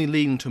 not only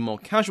leading to more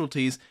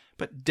casualties,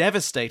 but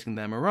devastating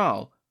their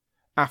morale.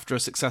 After a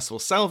successful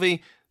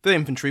salvi, the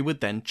infantry would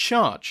then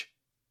charge.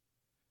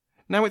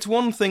 Now, it's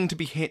one thing to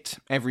be hit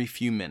every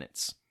few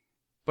minutes,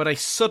 but a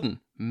sudden,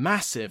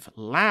 massive,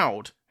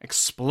 loud,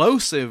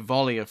 explosive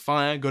volley of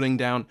fire gunning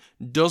down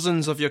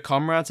dozens of your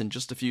comrades in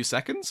just a few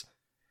seconds?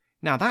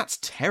 Now that's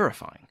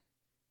terrifying.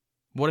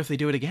 What if they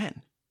do it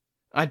again?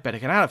 I'd better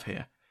get out of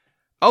here.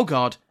 Oh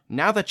god,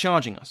 now they're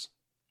charging us.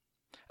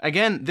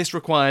 Again, this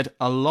required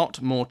a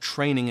lot more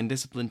training and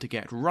discipline to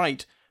get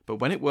right, but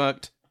when it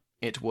worked,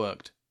 it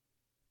worked.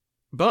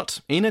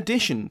 But in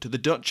addition to the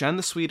Dutch and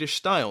the Swedish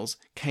styles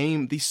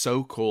came the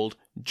so-called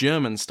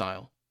German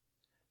style.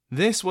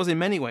 This was in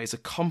many ways a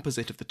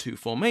composite of the two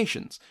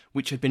formations,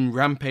 which had been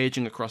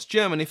rampaging across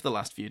Germany for the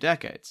last few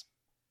decades.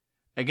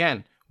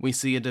 Again, we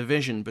see a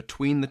division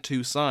between the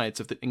two sides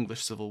of the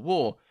English Civil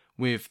War,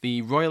 with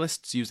the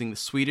Royalists using the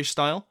Swedish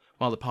style,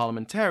 while the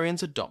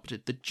parliamentarians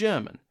adopted the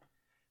German.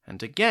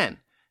 And again,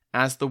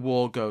 as the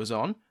war goes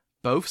on,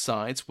 both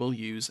sides will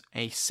use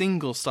a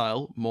single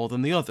style more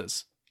than the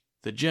others,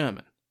 the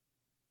German.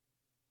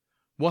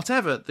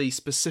 Whatever the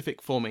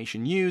specific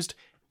formation used,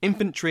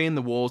 infantry in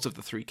the Wars of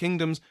the Three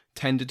Kingdoms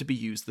tended to be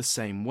used the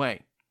same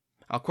way.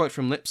 I'll quote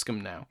from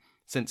Lipscomb now,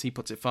 since he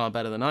puts it far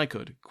better than I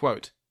could.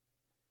 Quote,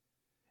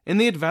 "In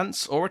the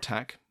advance or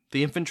attack,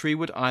 the infantry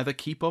would either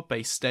keep up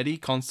a steady,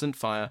 constant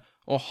fire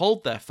or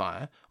hold their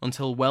fire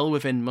until well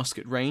within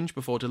musket range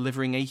before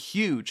delivering a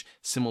huge,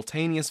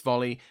 simultaneous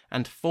volley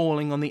and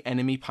falling on the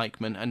enemy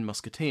pikemen and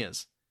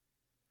musketeers.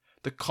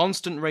 The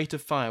constant rate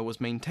of fire was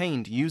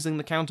maintained using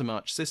the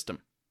countermarch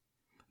system.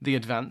 The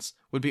advance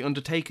would be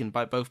undertaken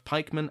by both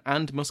pikemen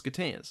and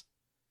musketeers.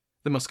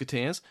 The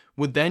musketeers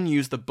would then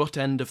use the butt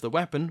end of the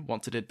weapon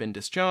once it had been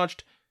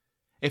discharged.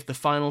 If the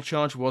final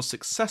charge was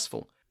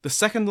successful, the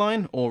second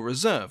line, or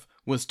reserve,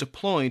 was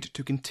deployed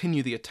to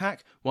continue the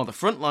attack while the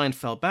front line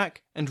fell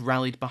back and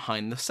rallied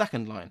behind the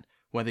second line,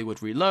 where they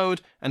would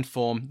reload and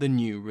form the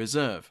new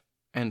reserve."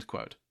 End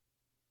quote.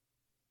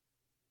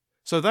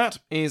 So that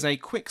is a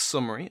quick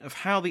summary of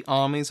how the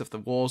armies of the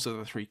Wars of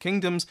the Three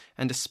Kingdoms,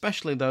 and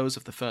especially those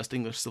of the First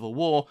English Civil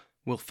War,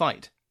 will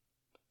fight.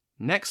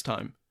 Next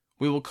time,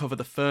 we will cover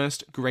the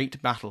first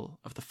great battle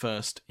of the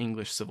First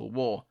English Civil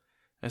War,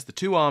 as the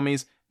two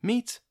armies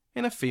meet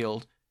in a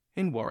field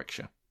in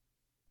Warwickshire.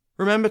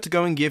 Remember to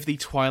go and give the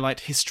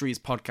Twilight Histories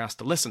podcast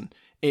a listen.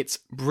 It's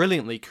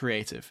brilliantly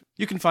creative.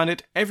 You can find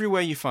it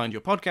everywhere you find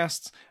your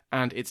podcasts,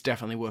 and it's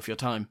definitely worth your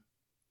time.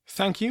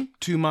 Thank you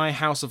to my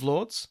House of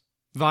Lords.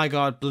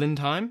 Vygard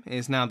Blindheim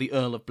is now the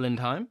Earl of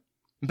Blindheim.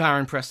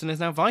 Baron Preston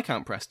is now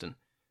Viscount Preston.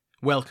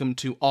 Welcome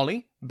to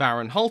Ollie,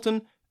 Baron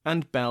Halton,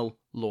 and Bell,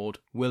 Lord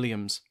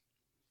Williams.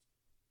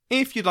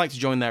 If you'd like to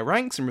join their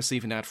ranks and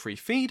receive an ad-free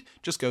feed,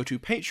 just go to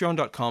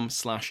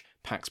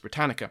patreon.com/Pax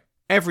Britannica.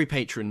 Every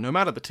patron, no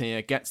matter the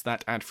tier, gets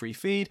that ad-free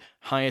feed.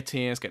 Higher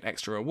tiers get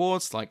extra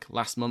rewards, like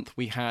last month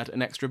we had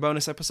an extra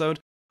bonus episode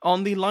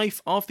on the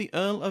life of the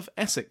Earl of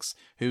Essex,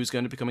 who's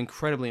going to become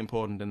incredibly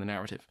important in the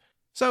narrative.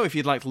 So if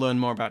you'd like to learn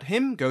more about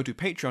him, go to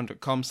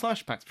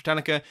patreon.com/Pax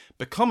Britannica,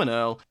 become an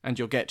Earl, and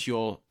you'll get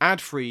your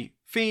ad-free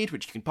feed,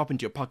 which you can pop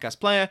into your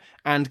podcast player,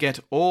 and get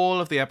all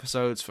of the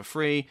episodes for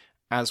free,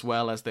 as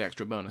well as the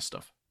extra bonus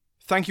stuff.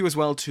 Thank you as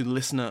well to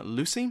listener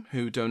Lucy,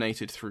 who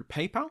donated through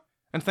PayPal.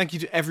 And thank you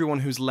to everyone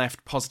who's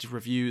left positive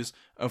reviews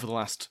over the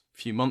last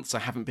few months. I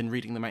haven't been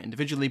reading them out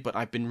individually, but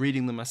I've been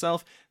reading them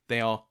myself.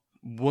 They are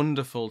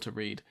wonderful to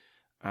read,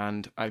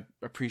 and I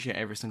appreciate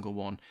every single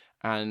one.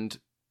 And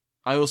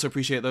I also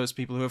appreciate those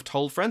people who have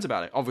told friends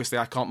about it. Obviously,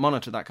 I can't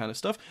monitor that kind of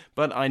stuff,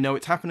 but I know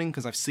it's happening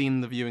because I've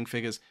seen the viewing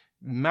figures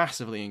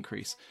massively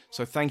increase.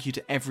 So thank you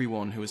to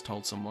everyone who has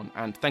told someone,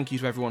 and thank you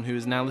to everyone who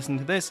is now listening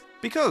to this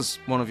because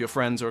one of your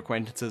friends or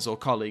acquaintances or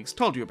colleagues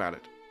told you about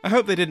it. I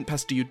hope they didn't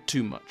pester you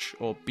too much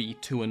or be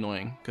too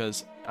annoying,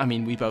 because, I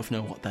mean, we both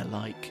know what they're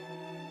like.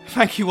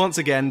 Thank you once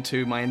again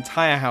to my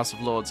entire House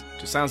of Lords,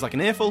 to Sounds Like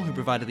an Earful, who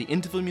provided the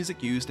interval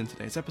music used in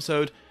today's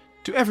episode,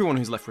 to everyone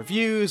who's left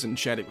reviews and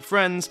shared it with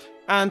friends,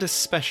 and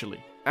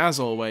especially, as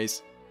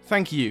always,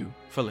 thank you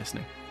for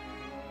listening.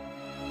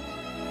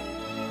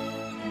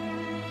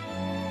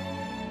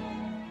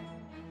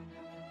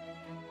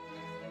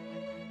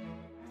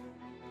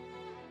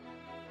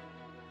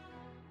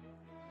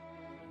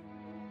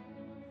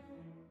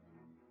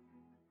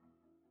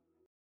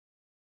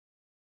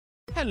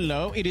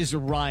 Hello, it is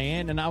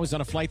Ryan, and I was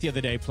on a flight the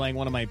other day playing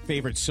one of my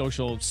favorite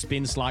social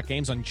spin slot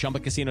games on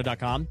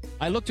ChumbaCasino.com.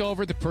 I looked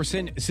over at the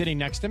person sitting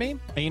next to me,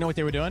 and you know what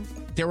they were doing?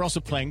 They were also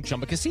playing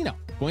Chumba Casino.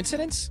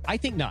 Coincidence? I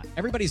think not.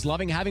 Everybody's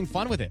loving having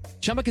fun with it.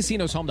 Chumba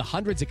Casino is home to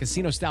hundreds of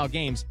casino-style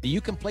games that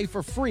you can play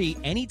for free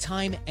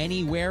anytime,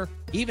 anywhere,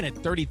 even at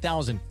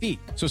 30,000 feet.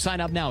 So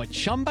sign up now at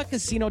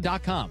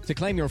ChumbaCasino.com to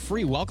claim your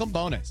free welcome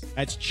bonus.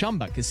 That's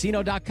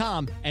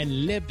ChumbaCasino.com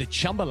and live the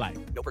Chumba life.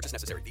 No purchase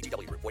necessary.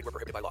 VGW Group. Void where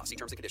prohibited by law. See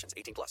terms and conditions.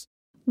 18+.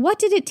 What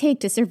did it take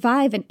to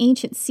survive an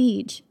ancient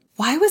siege?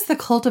 Why was the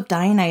cult of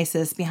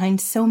Dionysus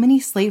behind so many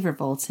slave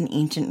revolts in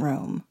ancient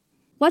Rome?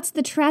 What's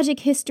the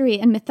tragic history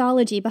and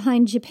mythology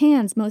behind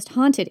Japan's most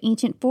haunted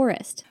ancient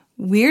forest?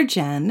 We're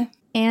Jen.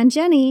 And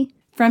Jenny.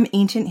 From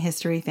Ancient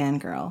History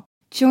Fangirl.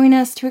 Join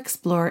us to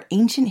explore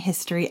ancient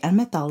history and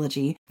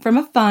mythology from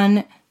a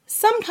fun,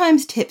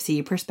 sometimes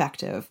tipsy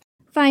perspective.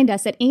 Find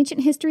us at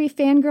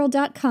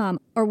ancienthistoryfangirl.com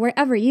or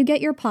wherever you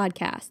get your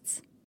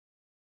podcasts.